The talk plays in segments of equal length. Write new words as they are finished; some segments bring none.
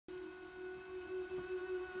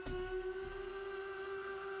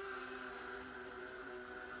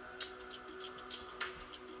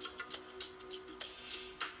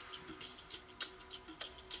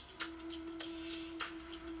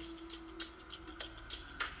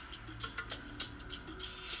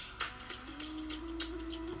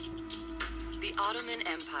Ottoman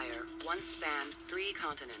Empire once spanned 3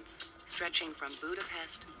 continents, stretching from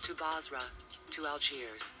Budapest to Basra to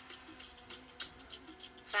Algiers.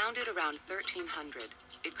 Founded around 1300,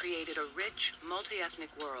 it created a rich, multi-ethnic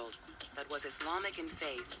world that was Islamic in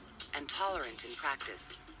faith and tolerant in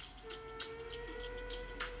practice.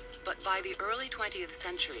 But by the early 20th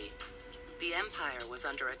century, the empire was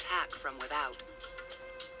under attack from without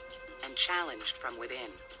and challenged from within.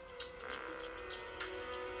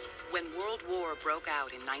 When World War broke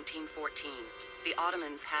out in 1914, the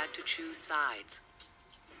Ottomans had to choose sides.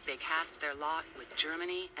 They cast their lot with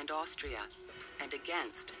Germany and Austria, and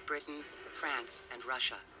against Britain, France, and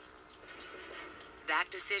Russia. That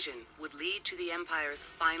decision would lead to the empire's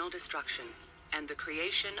final destruction and the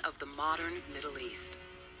creation of the modern Middle East.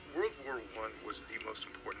 World War I was the most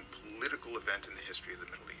important political event in the history of the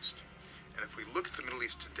Middle East. And if we look at the Middle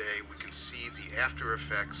East today, we can see the after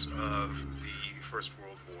effects of the First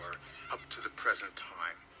World War up to the present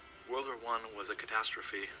time. World War I was a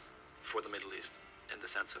catastrophe for the Middle East in the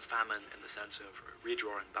sense of famine, in the sense of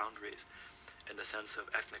redrawing boundaries, in the sense of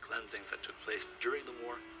ethnic cleansings that took place during the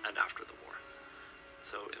war and after the war.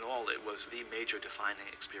 So in all, it was the major defining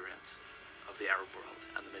experience of the Arab world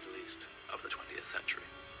and the Middle East of the 20th century.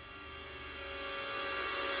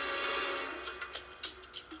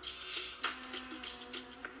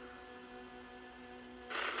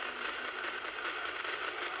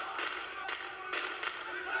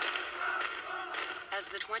 As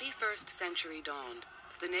the 21st century dawned,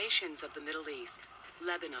 the nations of the Middle East,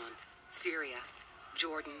 Lebanon, Syria,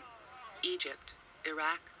 Jordan, Egypt,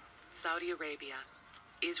 Iraq, Saudi Arabia,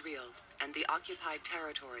 Israel, and the occupied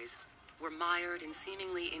territories were mired in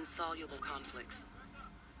seemingly insoluble conflicts.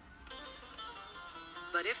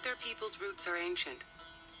 But if their people's roots are ancient,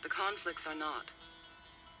 the conflicts are not.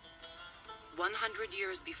 100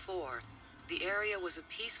 years before, the area was a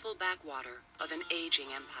peaceful backwater of an aging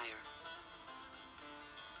empire.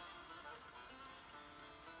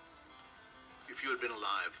 If you had been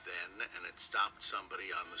alive then and had stopped somebody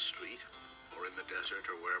on the street or in the desert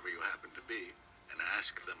or wherever you happened to be and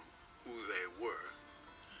asked them who they were,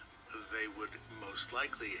 they would most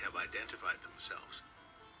likely have identified themselves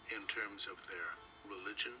in terms of their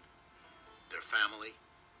religion, their family,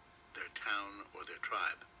 their town, or their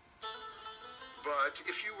tribe. But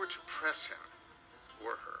if you were to press him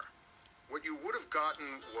or her, what you would have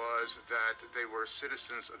gotten was that they were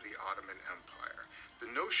citizens of the Ottoman Empire. The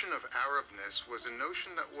notion of Arabness was a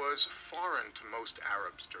notion that was foreign to most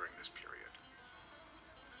Arabs during this period.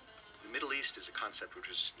 The Middle East is a concept which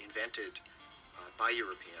was invented by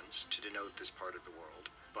Europeans to denote this part of the world,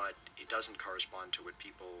 but it doesn't correspond to what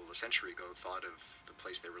people a century ago thought of the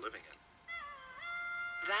place they were living in.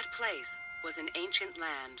 That place was an ancient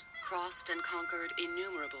land crossed and conquered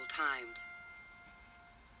innumerable times.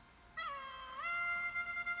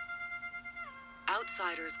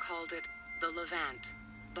 Outsiders called it the Levant,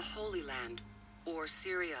 the Holy Land, or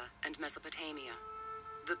Syria and Mesopotamia.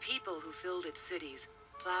 The people who filled its cities,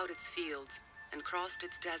 plowed its fields, and crossed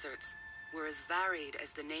its deserts were as varied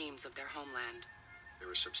as the names of their homeland. There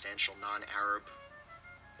were substantial non-Arab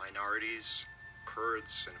minorities,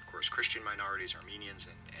 Kurds, and of course Christian minorities, Armenians,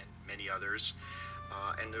 and many others.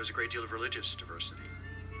 And there was a great deal of religious diversity.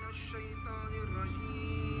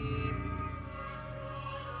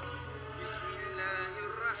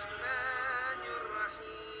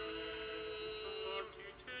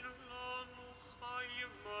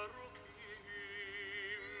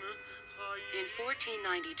 In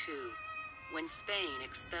 1492, when Spain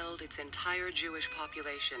expelled its entire Jewish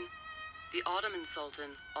population, the Ottoman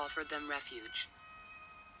Sultan offered them refuge.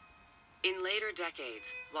 In later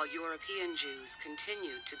decades, while European Jews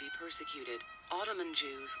continued to be persecuted, Ottoman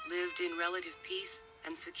Jews lived in relative peace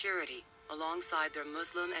and security alongside their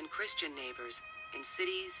Muslim and Christian neighbors in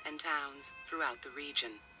cities and towns throughout the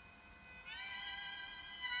region.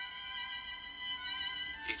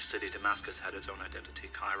 Each city, Damascus had its own identity,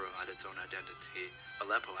 Cairo had its own identity,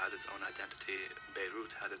 Aleppo had its own identity,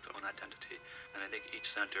 Beirut had its own identity, and I think each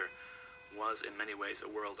center was in many ways a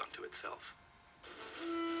world unto itself.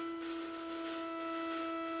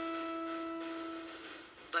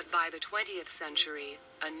 But by the 20th century,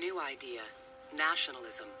 a new idea,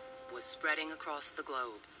 nationalism, was spreading across the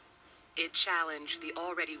globe. It challenged the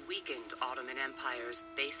already weakened Ottoman Empire's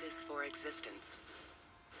basis for existence.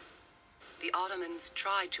 The Ottomans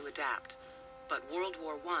tried to adapt, but World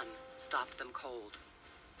War I stopped them cold.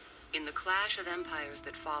 In the clash of empires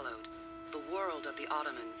that followed, the world of the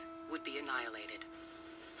Ottomans would be annihilated.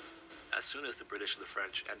 As soon as the British and the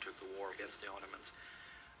French entered the war against the Ottomans,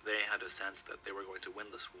 they had a sense that they were going to win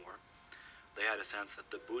this war. They had a sense that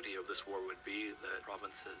the booty of this war would be the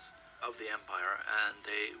provinces of the empire, and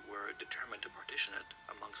they were determined to partition it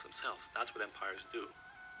amongst themselves. That's what empires do.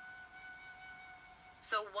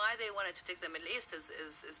 So why they wanted to take the Middle East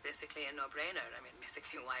is basically a no-brainer. I mean,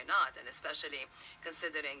 basically, why not? And especially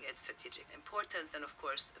considering its strategic importance and, of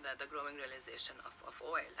course, the growing realization of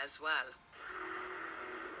oil as well.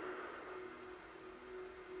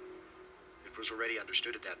 It was already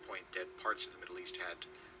understood at that point that parts of the Middle East had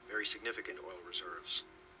very significant oil reserves.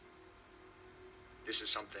 This is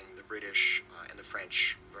something the British and the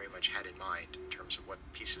French very much had in mind in terms of what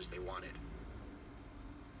pieces they wanted.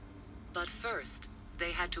 But first,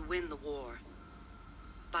 they had to win the war.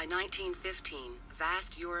 By 1915,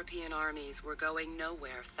 vast European armies were going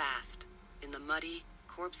nowhere fast in the muddy,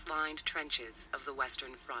 corpse-lined trenches of the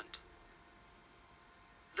Western Front.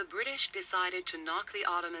 The British decided to knock the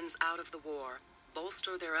Ottomans out of the war,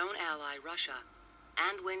 bolster their own ally Russia,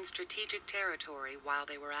 and win strategic territory while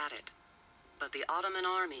they were at it. But the Ottoman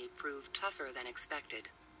army proved tougher than expected.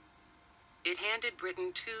 It handed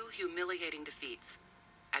Britain two humiliating defeats,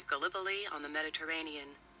 at Gallipoli on the Mediterranean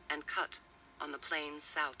and Kut on the plains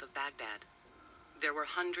south of Baghdad. There were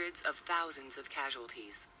hundreds of thousands of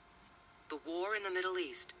casualties. The war in the Middle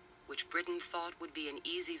East, which Britain thought would be an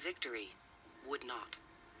easy victory, would not.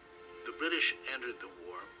 The British entered the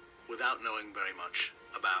war without knowing very much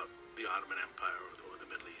about the Ottoman Empire or the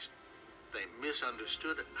Middle East. They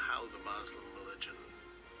misunderstood how the Muslim religion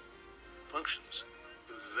functions.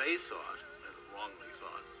 They thought, and wrongly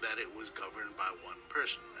thought, that it was governed by one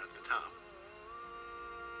person at the top.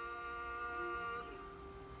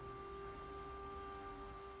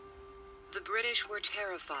 The British were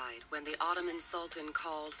terrified when the Ottoman Sultan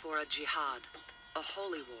called for a jihad, a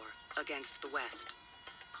holy war against the West.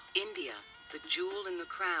 India, the jewel in the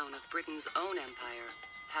crown of Britain's own empire,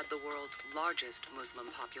 had the world's largest Muslim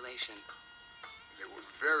population. They were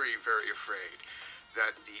very, very afraid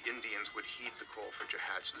that the Indians would heed the call for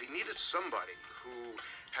jihad. So they needed somebody who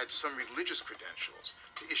had some religious credentials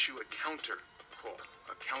to issue a counter call,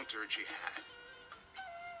 a counter jihad.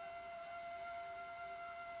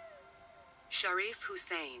 Sharif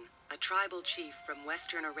Hussein, a tribal chief from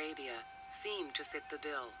Western Arabia, seemed to fit the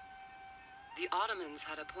bill. The Ottomans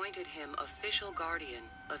had appointed him official guardian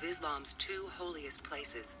of Islam's two holiest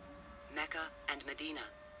places, Mecca and Medina,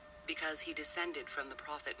 because he descended from the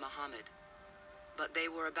Prophet Muhammad. But they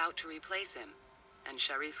were about to replace him, and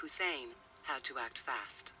Sharif Hussein had to act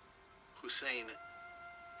fast. Hussein,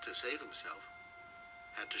 to save himself,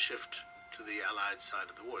 had to shift to the Allied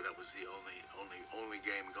side of the war. That was the only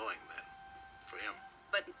game going then for him.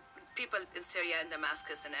 But people in Syria and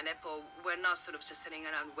Damascus and Aleppo were not sort of just sitting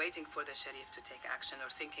around waiting for the Sharif to take action or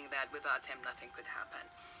thinking that without him nothing could happen.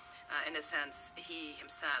 In a sense, he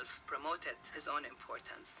himself promoted his own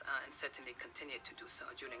importance and certainly continued to do so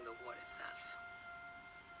during the war itself.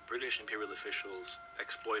 British imperial officials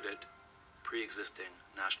exploited pre-existing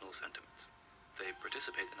national sentiments. They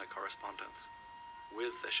participated in a correspondence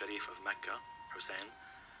with the Sharif of Mecca, Hussein,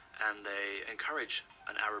 and they encouraged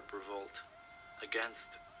an Arab revolt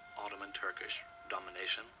against Ottoman Turkish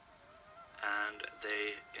domination, and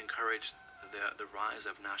they encouraged the rise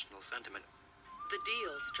of national sentiment. The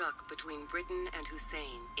deal struck between Britain and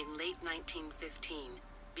Hussein in late 1915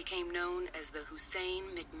 became known as the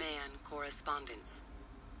Hussein-McMahon Correspondence.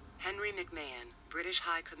 Henry McMahon, British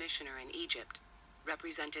High Commissioner in Egypt,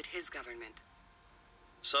 represented his government.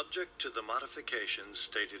 Subject to the modifications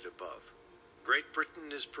stated above, Great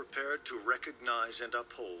Britain is prepared to recognize and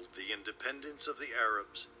uphold the independence of the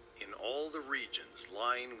Arabs in all the regions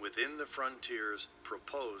lying within the frontiers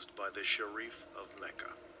proposed by the Sharif of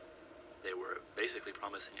Mecca. They were basically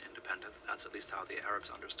promising independence. That's at least how the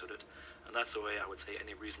Arabs understood it. And that's the way I would say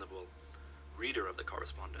any reasonable reader of the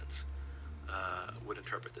correspondence would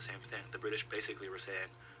interpret the same thing. The British basically were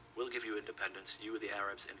saying, we'll give you independence, you the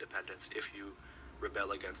Arabs independence, if you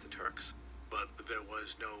rebel against the Turks. But there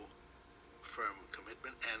was no firm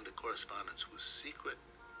commitment, and the correspondence was secret.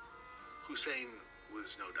 Hussein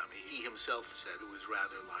was no dummy. He himself said it was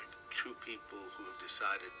rather like two people who have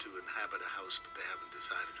decided to inhabit a house, but they haven't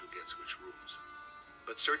decided who gets which rooms.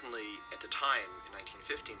 But certainly at the time, in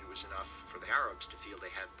 1915, it was enough for the Arabs to feel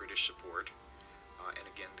they had British support. And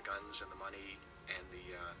again, the guns and the money and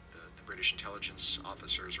the British intelligence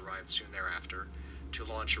officers arrived soon thereafter to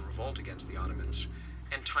launch a revolt against the Ottomans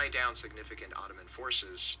and tie down significant Ottoman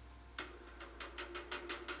forces.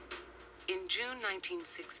 In June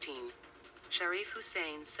 1916, Sharif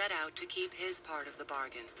Hussein set out to keep his part of the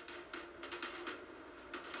bargain.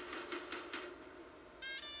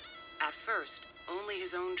 At first, only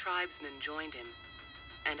his own tribesmen joined him,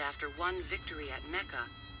 and after one victory at Mecca,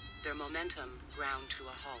 their momentum ground to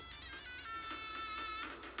a halt.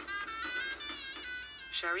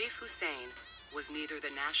 Sharif Hussein was neither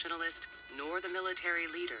the nationalist nor the military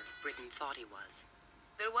leader Britain thought he was.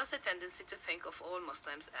 There was a tendency to think of all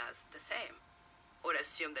Muslims as the same, or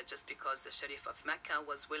assume that just because the Sharif of Mecca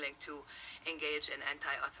was willing to engage in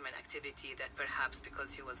anti-Ottoman activity, that perhaps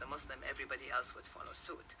because he was a Muslim, everybody else would follow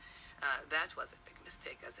suit. That was a big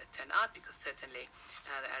mistake, as it turned out, because certainly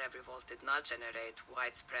the Arab Revolt did not generate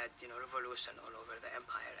widespread, revolution all over the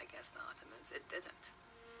empire against the Ottomans. It didn't.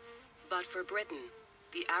 But for Britain,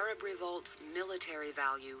 the Arab Revolt's military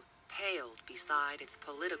value paled beside its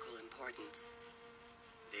political importance.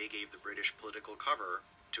 They gave the British political cover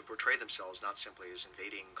to portray themselves not simply as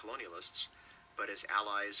invading colonialists, but as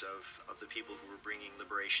allies of the people who were bringing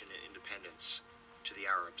liberation and independence to the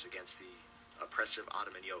Arabs against the oppressive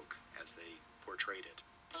Ottoman yoke, as they portrayed it.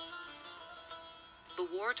 The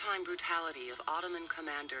wartime brutality of Ottoman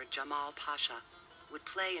commander Jamal Pasha would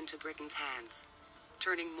play into Britain's hands,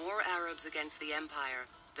 turning more Arabs against the empire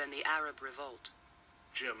than the Arab Revolt.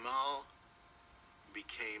 Jamal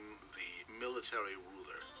became the military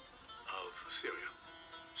ruler of Syria.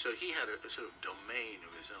 So he had a sort of domain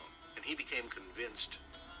of his own, and he became convinced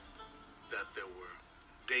that there were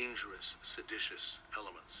dangerous, seditious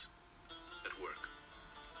elements at work,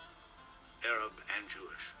 Arab and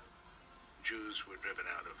Jewish. Jews were driven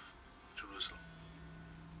out of Jerusalem,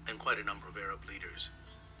 and quite a number of Arab leaders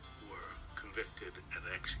were convicted and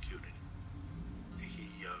executed.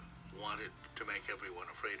 He wanted to make everyone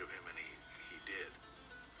afraid of him, and he did.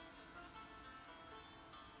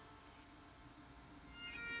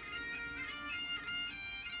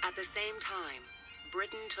 At the same time,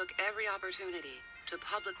 Britain took every opportunity to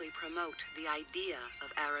publicly promote the idea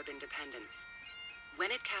of Arab independence. When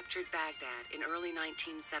it captured Baghdad in early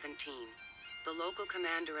 1917, the local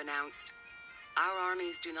commander announced, "Our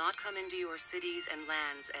armies do not come into your cities and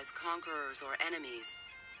lands as conquerors or enemies,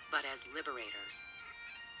 but as liberators."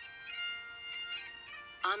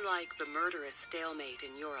 Unlike the murderous stalemate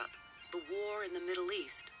in Europe, the war in the Middle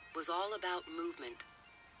East was all about movement,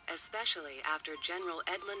 especially after General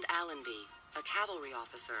Edmund Allenby, a cavalry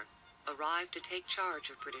officer, arrived to take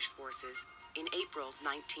charge of British forces in April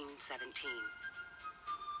 1917.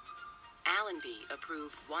 Allenby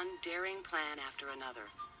approved one daring plan after another.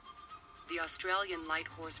 The Australian Light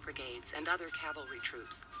Horse Brigades and other cavalry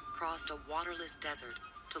troops crossed a waterless desert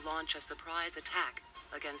to launch a surprise attack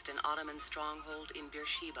against an Ottoman stronghold in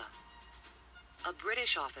Beersheba. A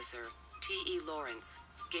British officer, T.E. Lawrence,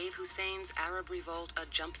 gave Hussein's Arab revolt a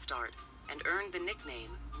jump start and earned the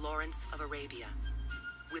nickname Lawrence of Arabia.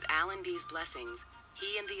 With Allenby's blessings,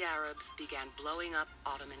 he and the Arabs began blowing up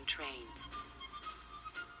Ottoman trains.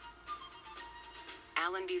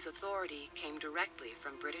 Allenby's authority came directly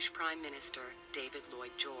from British Prime Minister David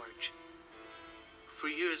Lloyd George. For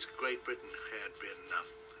years, Great Britain had been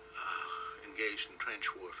engaged in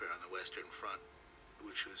trench warfare on the Western Front,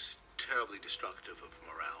 which was terribly destructive of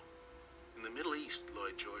morale. In the Middle East,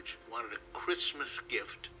 Lloyd George wanted a Christmas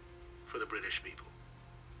gift for the British people.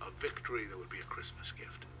 A victory that would be a Christmas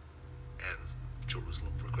gift. And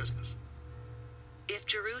Jerusalem for Christmas. If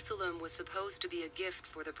Jerusalem was supposed to be a gift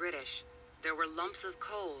for the British, there were lumps of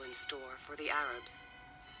coal in store for the Arabs.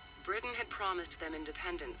 Britain had promised them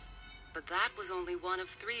independence, but that was only one of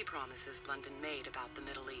 3 promises London made about the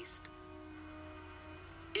Middle East.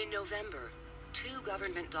 In November, 2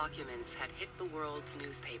 government documents had hit the world's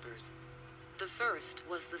newspapers. The first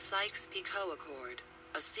was the Sykes-Picot Accord,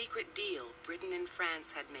 a secret deal Britain and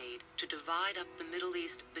France had made to divide up the Middle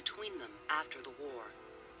East between them after the war.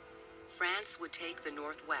 France would take the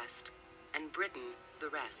northwest, and Britain the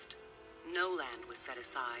rest. No land was set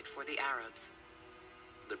aside for the Arabs.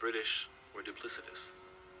 The British were duplicitous.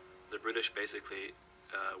 The British basically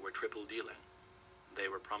were triple dealing. They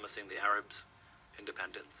were promising the Arabs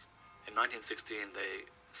independence. In 1916, they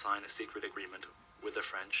signed a secret agreement with the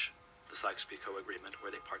French, the Sykes-Picot Agreement,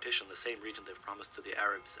 where they partitioned the same region they've promised to the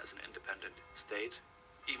Arabs as an independent state.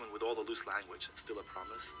 Even with all the loose language, it's still a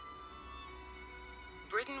promise.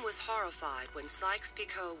 Britain was horrified when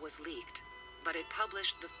Sykes-Picot was leaked, but it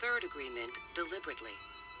published the third agreement deliberately.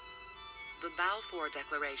 The Balfour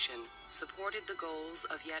Declaration supported the goals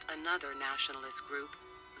of yet another nationalist group,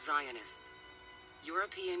 Zionists,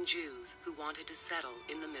 European Jews who wanted to settle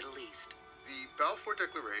in the Middle East. The Balfour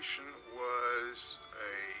Declaration was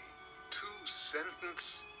a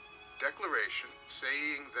 2-sentence declaration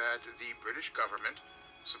saying that the British government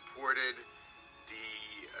supported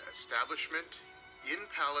the establishment in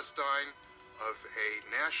Palestine of a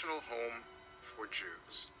national home for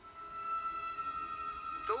Jews.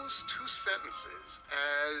 Those 2 sentences,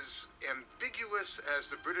 as ambiguous as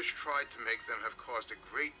the British tried to make them, have caused a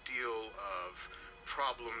great deal of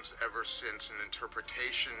problems ever since, and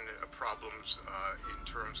interpretation problems in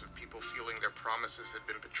terms of people feeling their promises had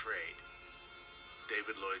been betrayed.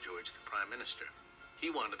 David Lloyd George, the Prime Minister, he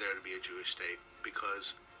wanted there to be a Jewish state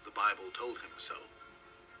because the Bible told him so.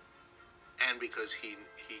 And because he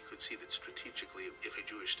could see that strategically, if a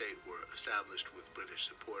Jewish state were established with British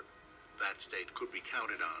support, that state could be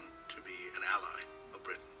counted on to be an ally of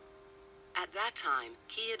Britain. At that time,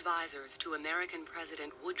 key advisors to American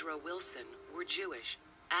President Woodrow Wilson were Jewish,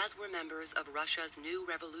 as were members of Russia's new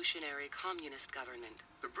revolutionary communist government.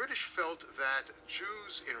 The British felt that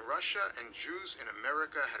Jews in Russia and Jews in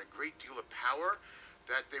America had a great deal of power,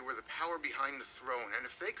 that they were the power behind the throne, and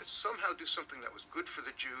if they could somehow do something that was good for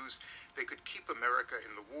the Jews, they could keep America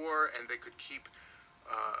in the war, and they could keep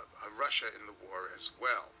Russia in the war as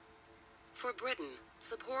well. For Britain,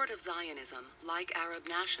 support of Zionism, like Arab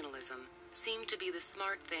nationalism, seemed to be the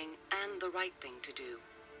smart thing and the right thing to do.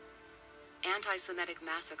 Anti-Semitic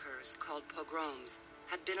massacres, called pogroms,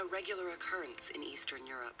 had been a regular occurrence in Eastern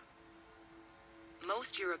Europe.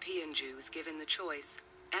 Most European Jews, given the choice,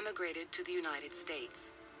 emigrated to the United States.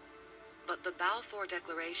 But the Balfour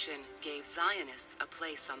Declaration gave Zionists a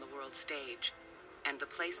place on the world stage, and the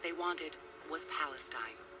place they wanted was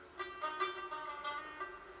Palestine.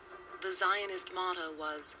 The Zionist motto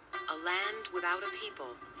was, "A land without a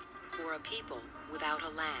people, for a people without a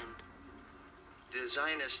land." The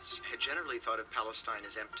Zionists had generally thought of Palestine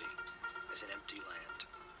as empty, as an empty land.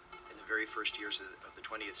 In the very first years of the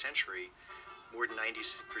 20th century, more than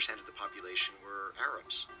 90% of the population were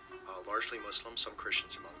Arabs, largely Muslim, some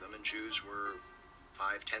Christians among them, and Jews were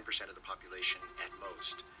 5-10% of the population at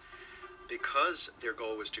most. Because their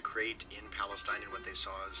goal was to create in Palestine, in what they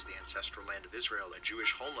saw as the ancestral land of Israel, a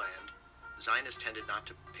Jewish homeland, Zionists tended not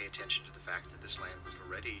to pay attention to the fact that this land was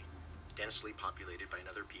already densely populated by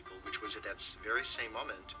another people, which was at that very same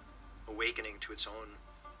moment awakening to its own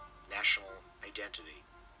national identity,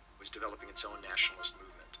 was developing its own nationalist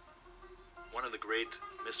movement. One of the great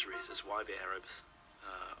mysteries is why the Arabs,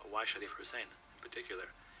 why Sharif Hussein in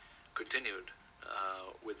particular, continued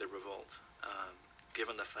with the revolt,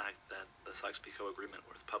 given the fact that the Sykes-Picot Agreement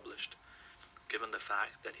was published, given the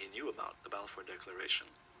fact that he knew about the Balfour Declaration.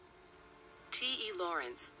 T.E.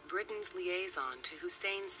 Lawrence, Britain's liaison to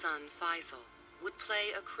Hussein's son Faisal, would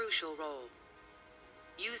play a crucial role.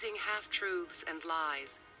 Using half-truths and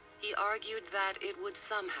lies, he argued that it would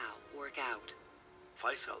somehow work out.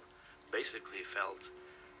 Faisal basically felt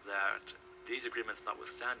that these agreements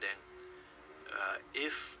notwithstanding,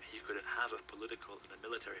 if he could have a political and a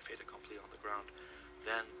military fait accompli on the ground,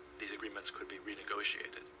 then these agreements could be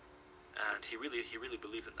renegotiated. And he really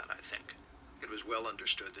believed in that, I think. It was well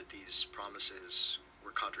understood that these promises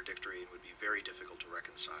were contradictory and would be very difficult to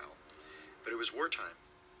reconcile. But it was wartime,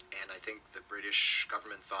 and I think the British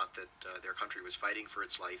government thought that their country was fighting for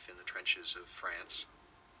its life in the trenches of France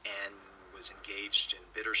and was engaged in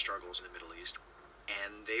bitter struggles in the Middle East,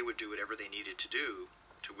 and they would do whatever they needed to do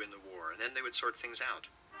to win the war, and then they would sort things out.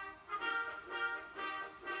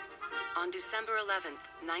 On December 11th,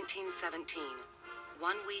 1917,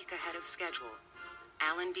 1 week ahead of schedule,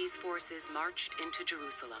 Allenby's forces marched into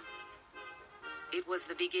Jerusalem. It was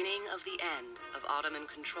the beginning of the end of Ottoman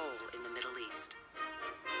control in the Middle East.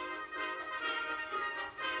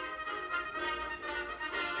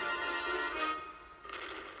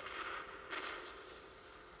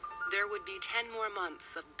 There would be 10 more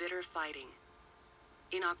months of bitter fighting.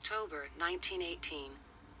 In October 1918,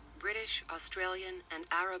 British, Australian, and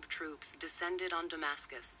Arab troops descended on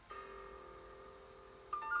Damascus.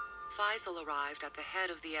 Faisal arrived at the head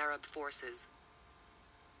of the Arab forces.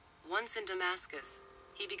 Once in Damascus,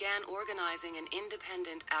 he began organizing an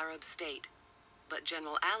independent Arab state, but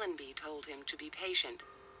General Allenby told him to be patient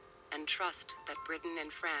and trust that Britain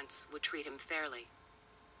and France would treat him fairly.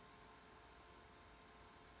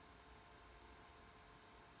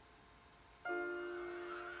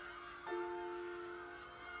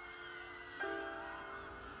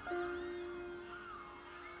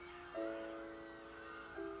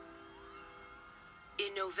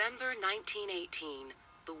 In November 1918,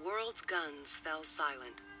 the world's guns fell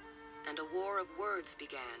silent, and a war of words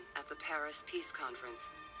began at the Paris Peace Conference,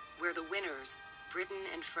 where the winners, Britain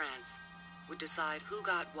and France, would decide who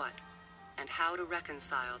got what and how to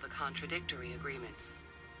reconcile the contradictory agreements.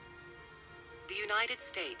 The United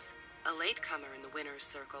States, a latecomer in the winners'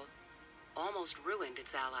 circle, almost ruined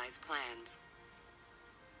its allies' plans.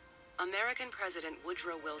 American President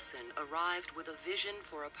Woodrow Wilson arrived with a vision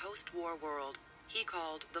for a post-war world he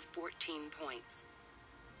called the 14 points.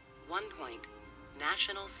 1 point,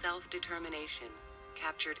 national self-determination,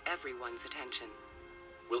 captured everyone's attention.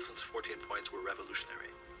 Wilson's 14 points were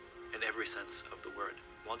revolutionary. in every sense of the word.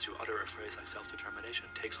 Once you utter a phrase like self-determination,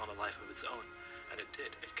 it takes on a life of its own. And it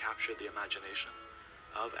did. It captured the imagination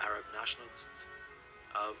of Arab nationalists,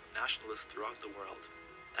 throughout the world,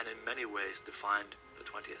 and in many ways defined the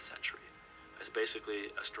 20th century as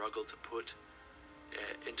basically a struggle to put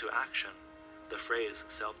into action the phrase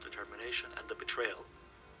self-determination and the betrayal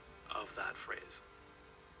of that phrase.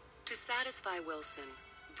 To satisfy Wilson,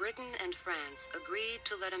 Britain and France agreed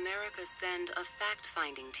to let America send a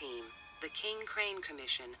fact-finding team, the King Crane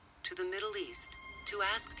Commission, to the Middle East to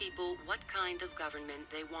ask people what kind of government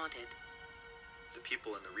they wanted. The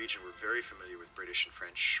people in the region were very familiar with British and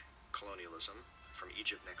French colonialism, from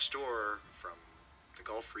Egypt next door, from the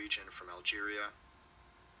Gulf region, from Algeria.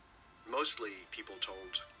 Mostly people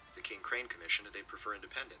told the King Crane Commission that they prefer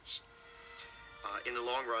independence. In the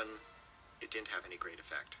long run, it didn't have any great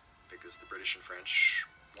effect, because the British and French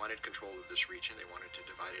wanted control of this region. They wanted to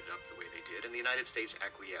divide it up the way they did, and the United States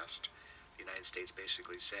acquiesced. The United States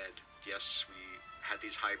basically said, yes, we had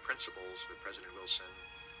these high principles that President Wilson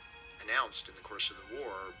announced in the course of the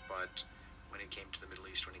war, but when it came to the Middle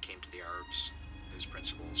East, when it came to the Arabs, those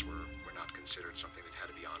principles were not considered something that had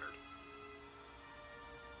to be honored.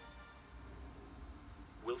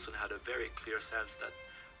 Wilson had a very clear sense that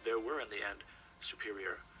there were, in the end,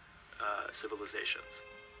 superior civilizations.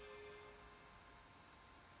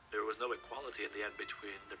 There was no equality in the end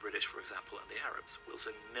between the British, for example, and the Arabs.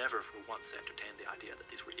 Wilson never for once entertained the idea that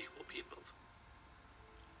these were equal peoples.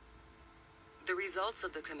 The results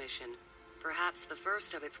of the commission, perhaps the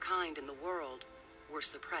first of its kind in the world, were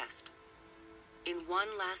suppressed. In one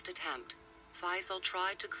last attempt, Faisal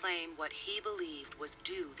tried to claim what he believed was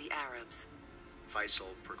due the Arabs.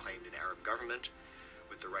 Faisal proclaimed an Arab government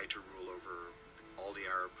with the right to rule over all the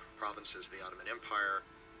Arab provinces of the Ottoman Empire,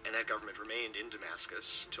 and that government remained in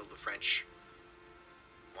Damascus until the French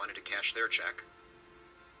wanted to cash their check.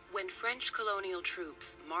 When French colonial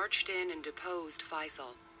troops marched in and deposed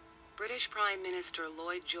Faisal, British Prime Minister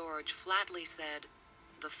Lloyd George flatly said,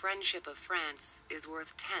 "The friendship of France is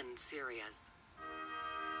worth 10 Syrias."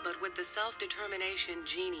 But with the self-determination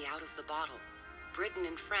genie out of the bottle, Britain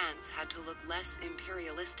and France had to look less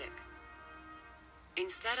imperialistic.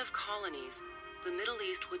 Instead of colonies, the Middle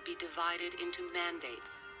East would be divided into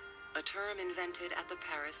mandates, a term invented at the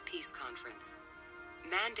Paris Peace Conference.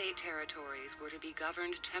 Mandate territories were to be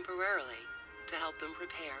governed temporarily to help them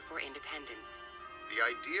prepare for independence. The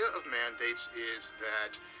idea of mandates is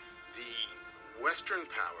that the Western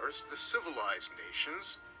powers, the civilized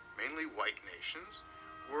nations, mainly white nations,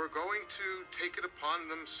 were going to take it upon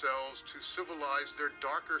themselves to civilize their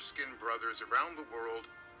darker-skinned brothers around the world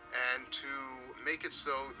and to make it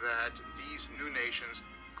so that these new nations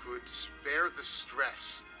could spare the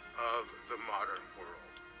stress of the modern world.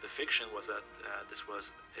 The fiction was that this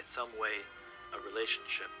was in some way a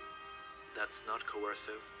relationship that's not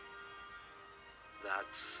coercive,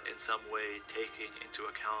 that's in some way taking into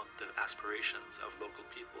account the aspirations of local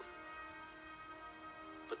peoples.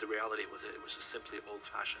 But the reality was it was just simply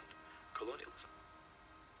old-fashioned colonialism.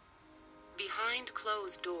 Behind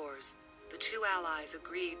closed doors, the two allies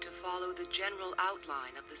agreed to follow the general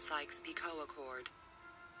outline of the Sykes-Picot Accord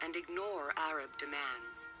and ignore Arab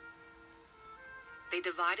demands. They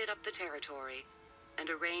divided up the territory and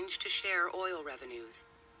arranged to share oil revenues.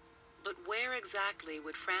 But where exactly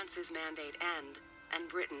would France's mandate end and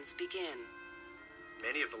Britain's begin?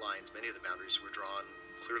 Many of the lines, many of the boundaries were drawn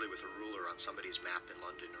clearly with a ruler on somebody's map in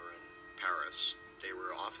London or in Paris. They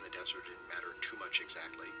were off in the desert, didn't matter too much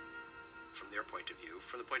exactly from their point of view.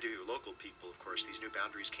 From the point of view of local people, of course, these new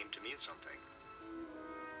boundaries came to mean something.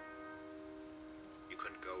 You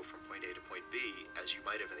couldn't go from point A to point B, as you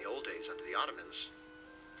might have in the old days under the Ottomans.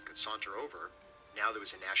 You could saunter over. Now there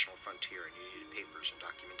was a national frontier, and you needed papers and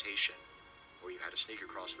documentation, or you had to sneak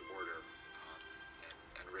across the border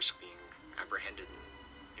and risk being apprehended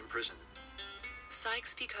and imprisoned.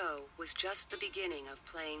 Sykes-Picot was just the beginning of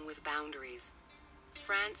playing with boundaries.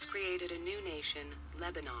 France created a new nation,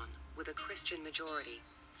 Lebanon, with a Christian majority,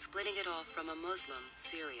 splitting it off from a Muslim,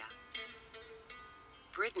 Syria.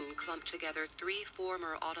 Britain clumped together 3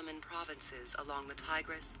 former Ottoman provinces along the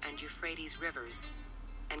Tigris and Euphrates rivers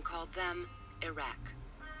and called them Iraq.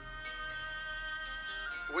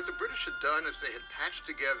 What the British had done is they had patched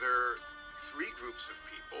together 3 groups of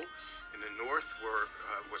people. In the north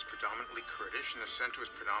was predominantly Kurdish, in the center was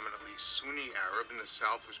predominantly Sunni Arab, and the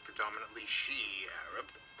south was predominantly Shi'i Arab.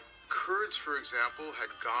 Kurds, for example,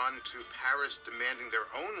 had gone to Paris demanding their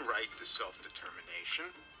own right to self-determination,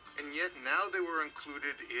 and yet now they were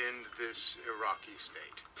included in this Iraqi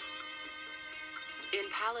state. In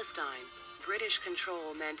Palestine, British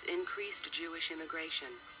control meant increased Jewish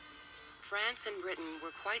immigration. France and Britain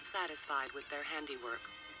were quite satisfied with their handiwork,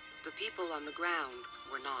 the people on the ground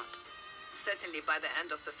were not. Certainly by the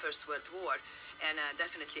end of the First World War, and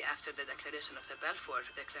definitely after the declaration of the Balfour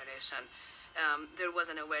Declaration, there was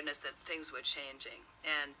an awareness that things were changing.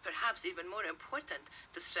 And perhaps even more important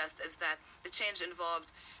to stress is that the change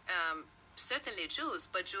involved certainly Jews,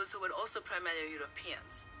 but Jews who were also primarily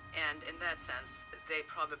Europeans. And in that sense, they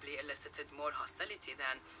probably elicited more hostility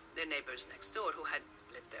than their neighbors next door who had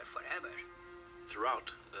lived there forever.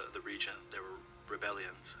 Throughout the region, there were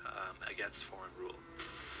rebellions against foreign rule.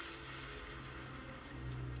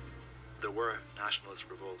 There were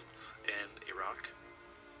nationalist revolts in Iraq,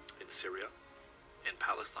 in Syria, in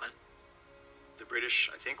Palestine. The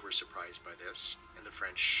British, I think, were surprised by this, and the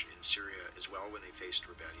French in Syria as well when they faced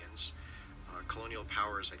rebellions. Colonial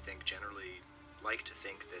powers, I think, generally like to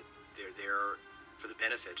think that they're there for the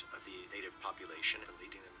benefit of the native population and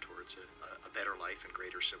leading them towards a better life and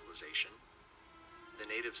greater civilization. The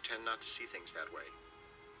natives tend not to see things that way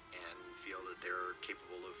and feel that they're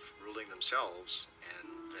capable of ruling themselves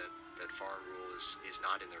and that foreign rule is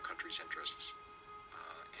not in their country's interests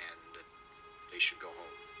and that they should go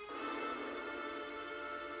home.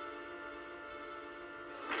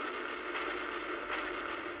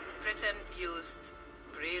 Britain used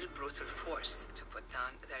real brutal force to put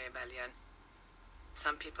down the rebellion.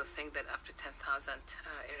 Some people think that up to 10,000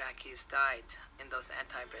 Iraqis died in those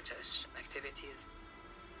anti-British activities.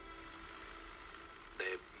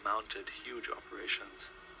 They mounted huge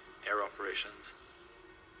operations, air operations.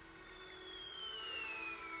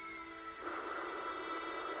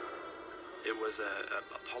 It was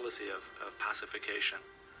a policy of pacification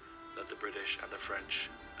that the British and the French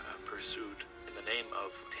pursued in the name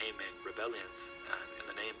of taming rebellions and in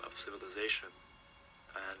the name of civilization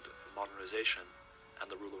and modernization and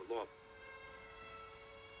the rule of law.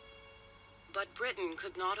 But Britain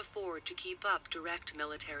could not afford to keep up direct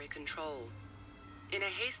military control. In a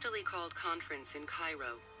hastily called conference in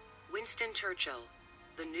Cairo, Winston Churchill,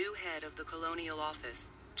 the new head of the Colonial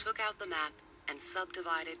Office, took out the map and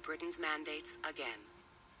subdivided Britain's mandates again.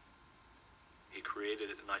 He created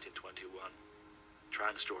in 1921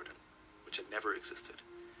 Transjordan, which had never existed.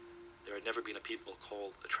 There had never been a people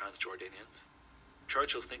called the Transjordanians.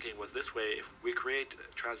 Churchill's thinking was this way: if we create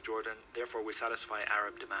Transjordan, therefore we satisfy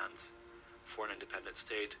Arab demands for an independent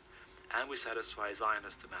state, and we satisfy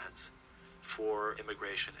Zionist demands for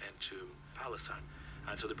immigration into Palestine.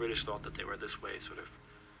 And so the British thought that they were this way sort of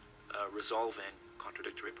resolving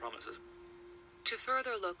contradictory promises. To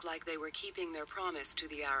further look like they were keeping their promise to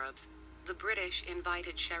the Arabs, the British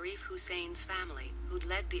invited Sharif Hussein's family, who'd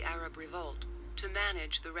led the Arab revolt, to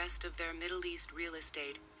manage the rest of their Middle East real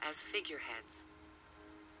estate as figureheads.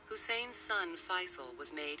 Hussein's son Faisal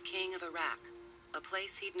was made king of Iraq, a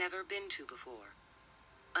place he'd never been to before.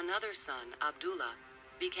 Another son, Abdullah,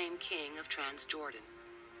 became king of Transjordan.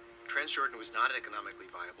 Transjordan was not economically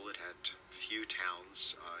viable. It had few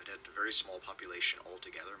towns. It had a very small population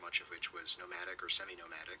altogether, much of which was nomadic or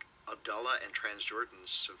semi-nomadic. Abdullah and Transjordan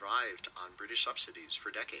survived on British subsidies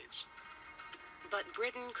for decades. But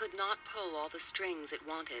Britain could not pull all the strings it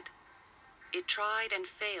wanted. It tried and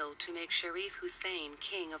failed to make Sharif Hussein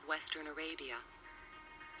king of Western Arabia.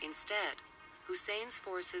 Instead, Hussein's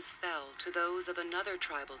forces fell to those of another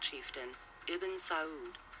tribal chieftain, Ibn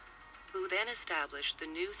Saud, who then established the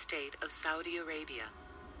new state of Saudi Arabia,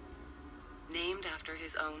 named after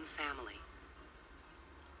his own family.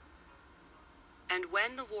 And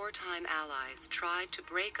when the wartime allies tried to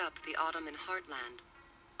break up the Ottoman heartland,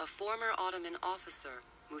 a former Ottoman officer,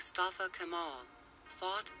 Mustafa Kemal,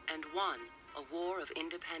 fought and won a war of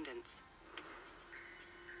independence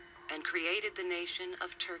and created the nation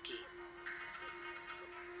of Turkey.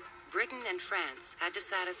 Britain and France had to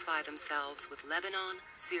satisfy themselves with Lebanon,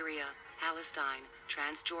 Syria, Palestine,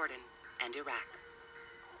 Transjordan, and Iraq.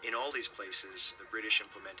 In all these places, the British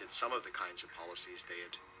implemented some of the kinds of policies they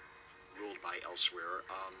had ruled by elsewhere.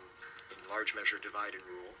 In large measure, divide and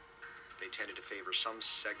rule. They tended to favor some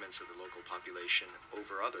segments of the local population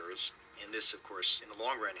over others. And this, of course, in the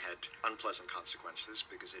long run had unpleasant consequences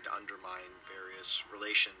because it undermined various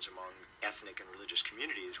relations among ethnic and religious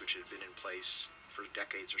communities which had been in place for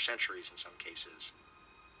decades or centuries in some cases.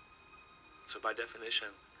 So by definition,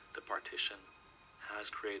 the partition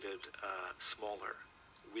has created smaller,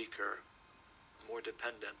 weaker, more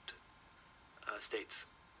dependent states.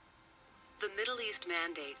 The Middle East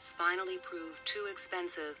mandates finally proved too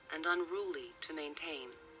expensive and unruly to maintain,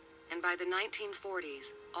 and by the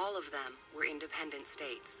 1940s, all of them were independent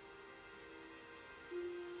states.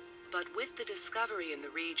 But with the discovery in the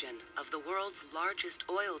region of the world's largest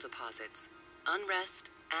oil deposits, unrest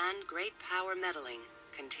and great power meddling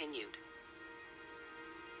continued.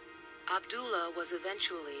 Abdullah was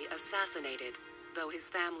eventually assassinated, though his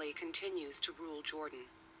family continues to rule Jordan.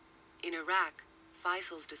 In Iraq,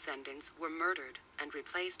 Faisal's descendants were murdered and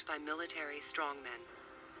replaced by military strongmen.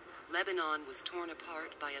 Lebanon was torn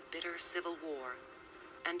apart by a bitter civil war,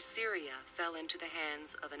 and Syria fell into the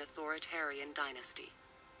hands of an authoritarian dynasty.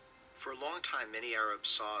 For a long time, many Arabs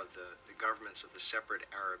saw the governments of the separate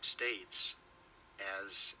Arab states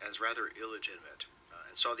as rather illegitimate,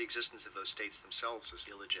 and saw the existence of those states themselves as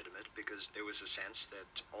illegitimate because there was a sense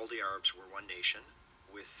that all the Arabs were one nation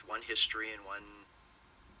with one history and one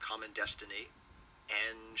common destiny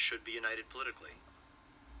and should be united politically.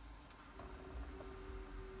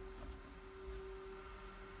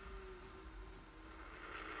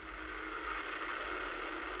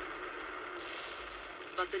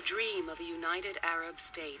 But the dream of a united Arab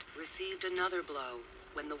state received another blow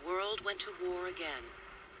when the world went to war again,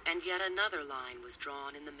 and yet another line was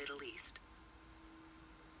drawn in the Middle East.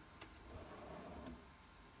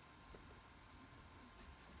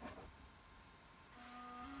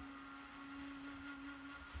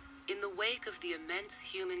 In the wake of the immense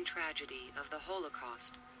human tragedy of the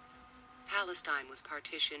Holocaust, Palestine was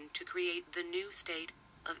partitioned to create the new state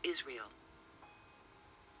of Israel.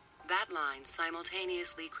 That line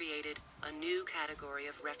simultaneously created a new category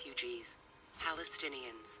of refugees,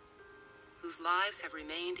 Palestinians, whose lives have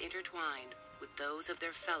remained intertwined with those of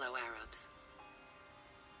their fellow Arabs.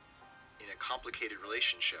 In a complicated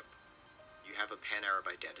relationship, you have a pan-Arab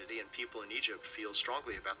identity, and people in Egypt feel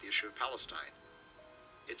strongly about the issue of Palestine.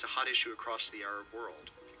 It's a hot issue across the Arab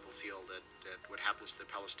world. People feel that what happens to the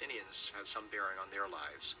Palestinians has some bearing on their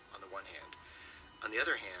lives, on the one hand. On the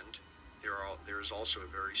other hand, there is also a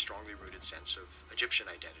very strongly rooted sense of Egyptian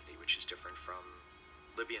identity, which is different from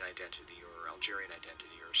Libyan identity or Algerian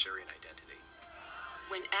identity or Syrian identity.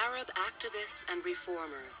 When Arab activists and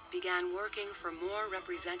reformers began working for more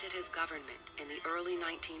representative government in the early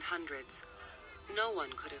 1900s, no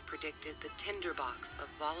one could have predicted the tinderbox of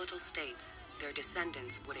volatile states their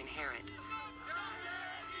descendants would inherit.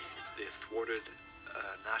 They thwarted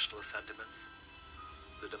nationalist sentiments.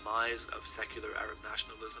 The demise of secular Arab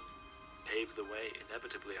nationalism paved the way,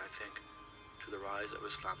 inevitably, I think, to the rise of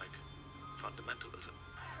Islamic fundamentalism.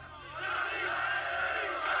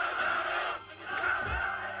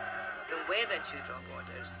 The way that you draw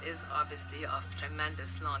borders is obviously of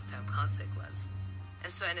tremendous long-term consequence.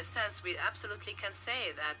 And so in a sense, we absolutely can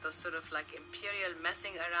say that those sort of like imperial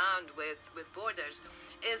messing around with borders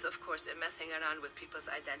is, of course, a messing around with people's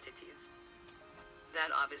identities. That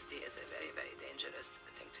obviously is a very, very dangerous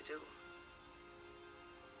thing to do.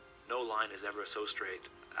 No line is ever so straight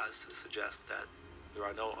as to suggest that there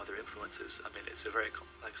are no other influences. I mean, it's a very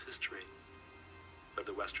complex history, but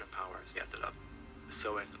the Western powers ended up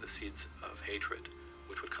sowing the seeds of hatred,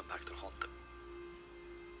 which would come back to haunt them.